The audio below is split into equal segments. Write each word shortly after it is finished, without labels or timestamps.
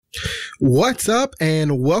What's up,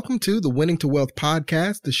 and welcome to the Winning to Wealth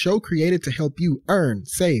podcast, the show created to help you earn,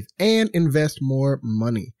 save, and invest more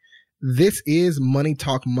money. This is Money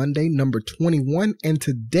Talk Monday, number 21, and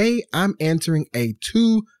today I'm answering a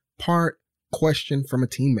two-part question from a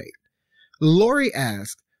teammate. Lori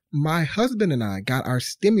asked, my husband and I got our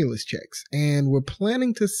stimulus checks, and we're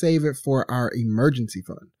planning to save it for our emergency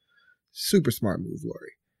fund. Super smart move,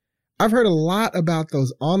 Lori. I've heard a lot about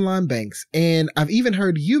those online banks, and I've even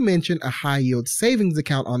heard you mention a high yield savings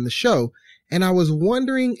account on the show. And I was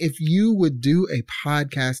wondering if you would do a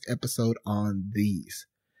podcast episode on these.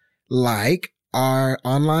 Like, are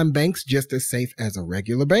online banks just as safe as a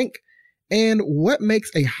regular bank? And what makes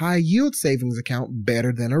a high yield savings account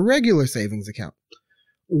better than a regular savings account?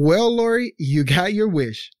 Well, Lori, you got your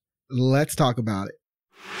wish. Let's talk about it.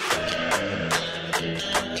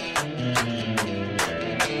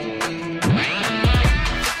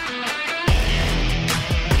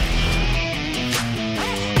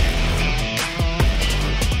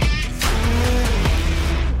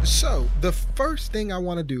 So the first thing I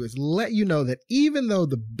want to do is let you know that even though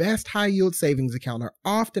the best high yield savings account are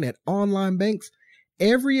often at online banks,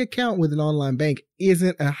 every account with an online bank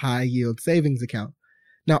isn't a high yield savings account.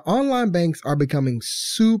 Now, online banks are becoming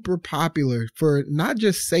super popular for not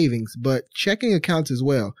just savings, but checking accounts as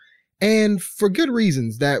well. And for good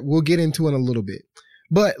reasons that we'll get into in a little bit.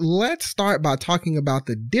 But let's start by talking about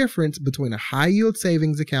the difference between a high yield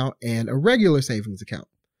savings account and a regular savings account.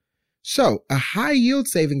 So a high yield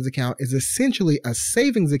savings account is essentially a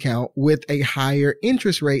savings account with a higher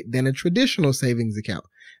interest rate than a traditional savings account.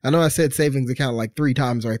 I know I said savings account like 3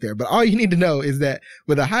 times right there, but all you need to know is that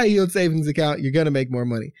with a high yield savings account, you're going to make more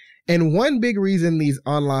money. And one big reason these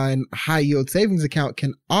online high yield savings account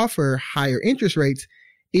can offer higher interest rates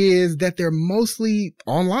is that they're mostly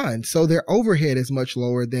online. So their overhead is much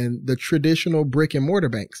lower than the traditional brick and mortar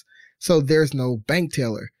banks. So there's no bank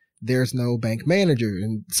teller. There's no bank manager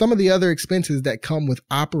and some of the other expenses that come with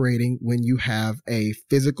operating when you have a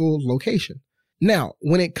physical location. Now,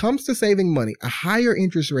 when it comes to saving money, a higher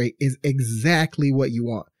interest rate is exactly what you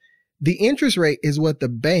want. The interest rate is what the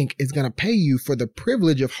bank is going to pay you for the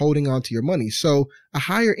privilege of holding on to your money. So a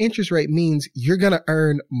higher interest rate means you're going to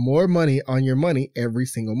earn more money on your money every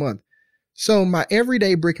single month. So my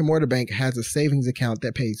everyday brick and mortar bank has a savings account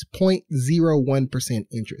that pays 0.01%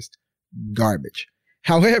 interest. Garbage.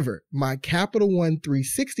 However, my Capital One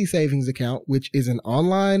 360 savings account, which is an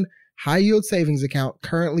online high yield savings account,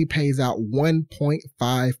 currently pays out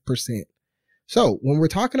 1.5%. So when we're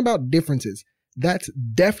talking about differences, that's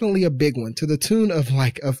definitely a big one to the tune of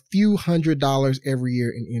like a few $100s every year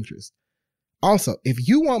in interest. Also, if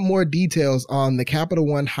you want more details on the Capital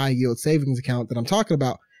One high yield savings account that I'm talking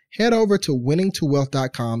about, head over to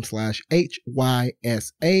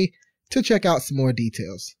winningtowealth.com/HYSA to check out some more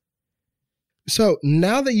details. So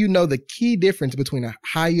now that you know the key difference between a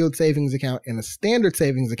high yield savings account and a standard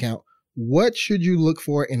savings account, what should you look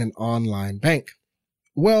for in an online bank?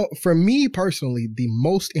 Well, for me personally, the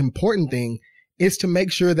most important thing is to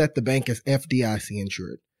make sure that the bank is FDIC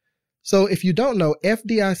insured. So if you don't know,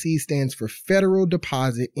 FDIC stands for Federal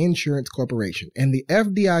Deposit Insurance Corporation, and the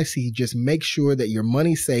FDIC just makes sure that your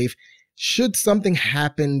money's safe should something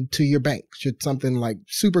happen to your bank, should something like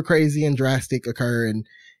super crazy and drastic occur and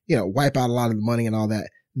wipe out a lot of the money and all that.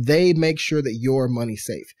 They make sure that your money's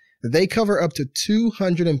safe. They cover up to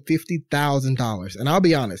 $250,000. And I'll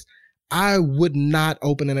be honest, I would not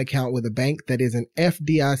open an account with a bank that isn't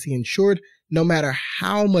FDIC insured, no matter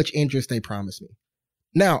how much interest they promise me.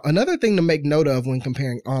 Now, another thing to make note of when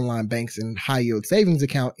comparing online banks and high yield savings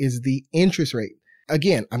account is the interest rate.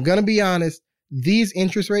 Again, I'm going to be honest, these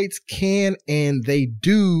interest rates can and they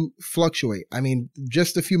do fluctuate. I mean,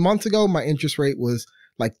 just a few months ago, my interest rate was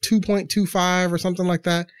like 2.25 or something like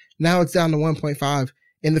that. Now it's down to 1.5.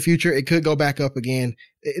 In the future, it could go back up again.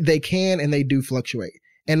 They can and they do fluctuate.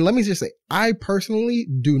 And let me just say, I personally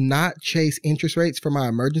do not chase interest rates for my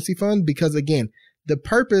emergency fund because, again, the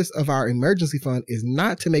purpose of our emergency fund is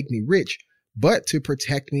not to make me rich, but to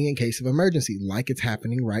protect me in case of emergency, like it's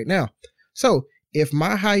happening right now. So if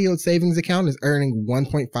my high yield savings account is earning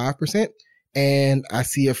 1.5% and I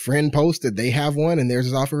see a friend post that they have one and theirs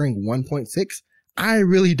is offering 1.6, I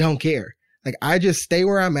really don't care. Like, I just stay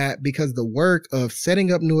where I'm at because the work of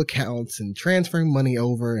setting up new accounts and transferring money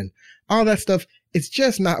over and all that stuff, it's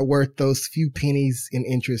just not worth those few pennies in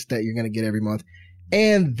interest that you're going to get every month.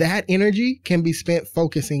 And that energy can be spent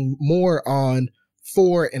focusing more on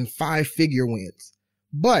 4 and 5 figure wins.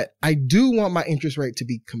 But I do want my interest rate to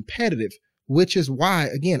be competitive, which is why,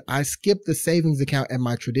 again, I skipped the savings account at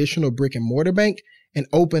my traditional brick and mortar bank and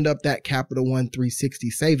opened up that Capital One 360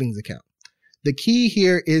 savings account. The key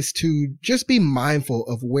here is to just be mindful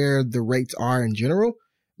of where the rates are in general,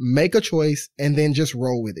 make a choice, and then just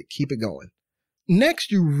roll with it. Keep it going.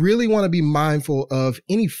 Next, you really want to be mindful of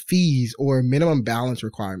any fees or minimum balance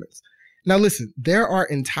requirements. Now listen, there are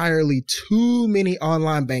entirely too many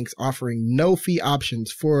online banks offering no fee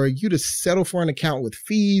options for you to settle for an account with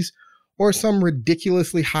fees or some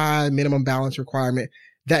ridiculously high minimum balance requirement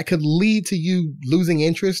that could lead to you losing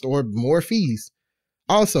interest or more fees.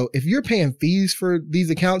 Also, if you're paying fees for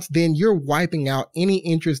these accounts, then you're wiping out any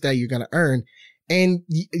interest that you're going to earn, and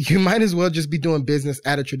you might as well just be doing business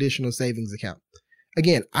at a traditional savings account.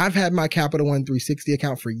 Again, I've had my Capital One 360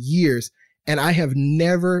 account for years, and I have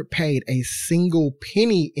never paid a single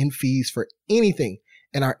penny in fees for anything,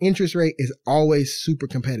 and our interest rate is always super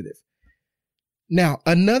competitive. Now,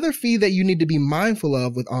 another fee that you need to be mindful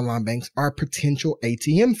of with online banks are potential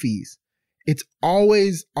ATM fees. It's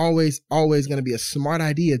always going to be a smart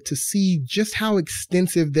idea to see just how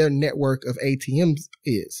extensive their network of ATMs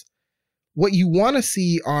is. What you want to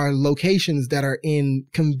see are locations that are in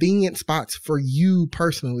convenient spots for you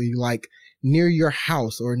personally, like near your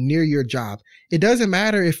house or near your job. It doesn't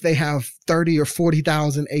matter if they have 30 or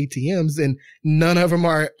 40,000 ATMs and none of them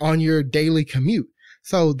are on your daily commute.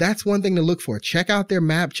 So that's one thing to look for. Check out their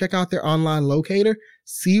map, check out their online locator,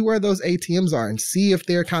 see where those ATMs are and see if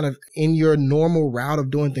they're kind of in your normal route of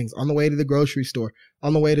doing things, on the way to the grocery store,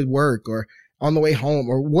 on the way to work, or on the way home,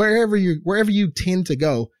 or wherever you tend to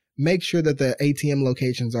go. Make sure that the ATM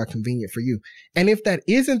locations are convenient for you. And if that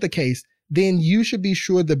isn't the case, then you should be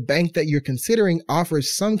sure the bank that you're considering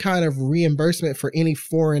offers some kind of reimbursement for any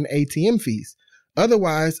foreign ATM fees.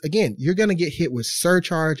 Otherwise, again, you're going to get hit with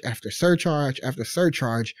surcharge after surcharge after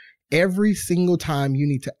surcharge every single time you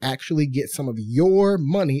need to actually get some of your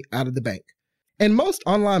money out of the bank. And most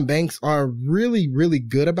online banks are really, really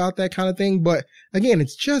good about that kind of thing. But again,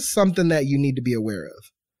 it's just something that you need to be aware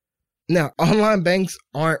of. Now, online banks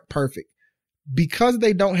aren't perfect. Because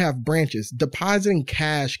they don't have branches, depositing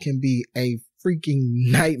cash can be a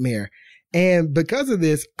freaking nightmare. And because of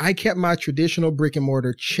this, I kept my traditional brick and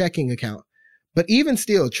mortar checking account. But even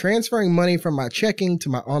still, transferring money from my checking to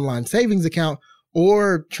my online savings account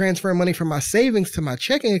or transferring money from my savings to my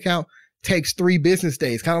checking account takes 3 business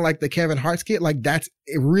days, kind of like the Kevin Hart skit. Like, that's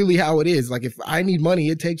really how it is. Like, if I need money,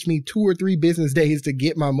 it takes me 2 or 3 business days to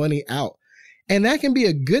get my money out. And that can be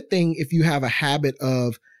a good thing if you have a habit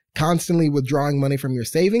of constantly withdrawing money from your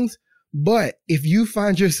savings. But if you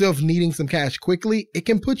find yourself needing some cash quickly, it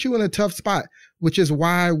can put you in a tough spot, which is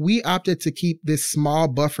why we opted to keep this small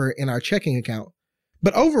buffer in our checking account.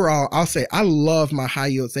 But overall, I'll say I love my high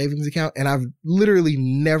yield savings account, and I've literally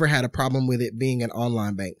never had a problem with it being an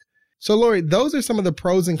online bank. So Lori, those are some of the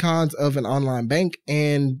pros and cons of an online bank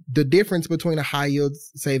and the difference between a high yield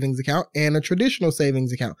savings account and a traditional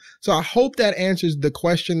savings account. So I hope that answers the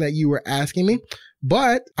question that you were asking me,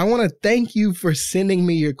 but I want to thank you for sending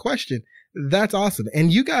me your question. That's awesome.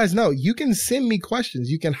 And you guys know you can send me questions.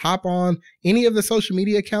 You can hop on any of the social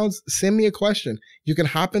media accounts, send me a question. You can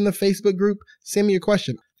hop in the Facebook group, send me a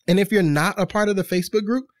question. And if you're not a part of the Facebook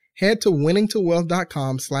group, head to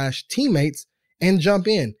winningtowealth.com/teammates and jump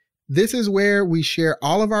in. This is where we share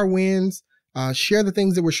all of our wins, share the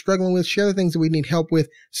things that we're struggling with, share the things that we need help with.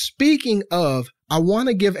 Speaking of, I want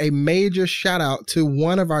to give a major shout out to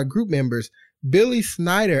one of our group members. Billy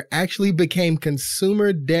Snyder actually became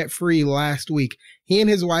consumer debt free last week. He and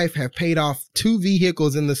his wife have paid off 2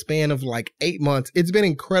 vehicles in the span of like 8 months. It's been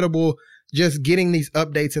incredible just getting these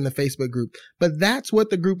updates in the Facebook group. But that's what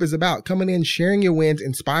the group is about, coming in, sharing your wins,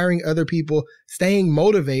 inspiring other people, staying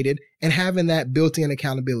motivated, and having that built-in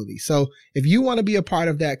accountability. So if you want to be a part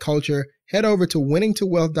of that culture, head over to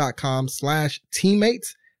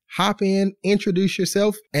winningtowealth.com/teammates, hop in, introduce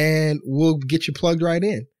yourself, and we'll get you plugged right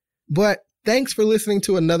in. But thanks for listening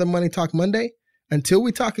to another Money Talk Monday. Until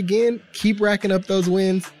we talk again, keep racking up those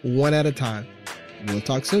wins one at a time. We'll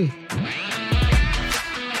talk soon.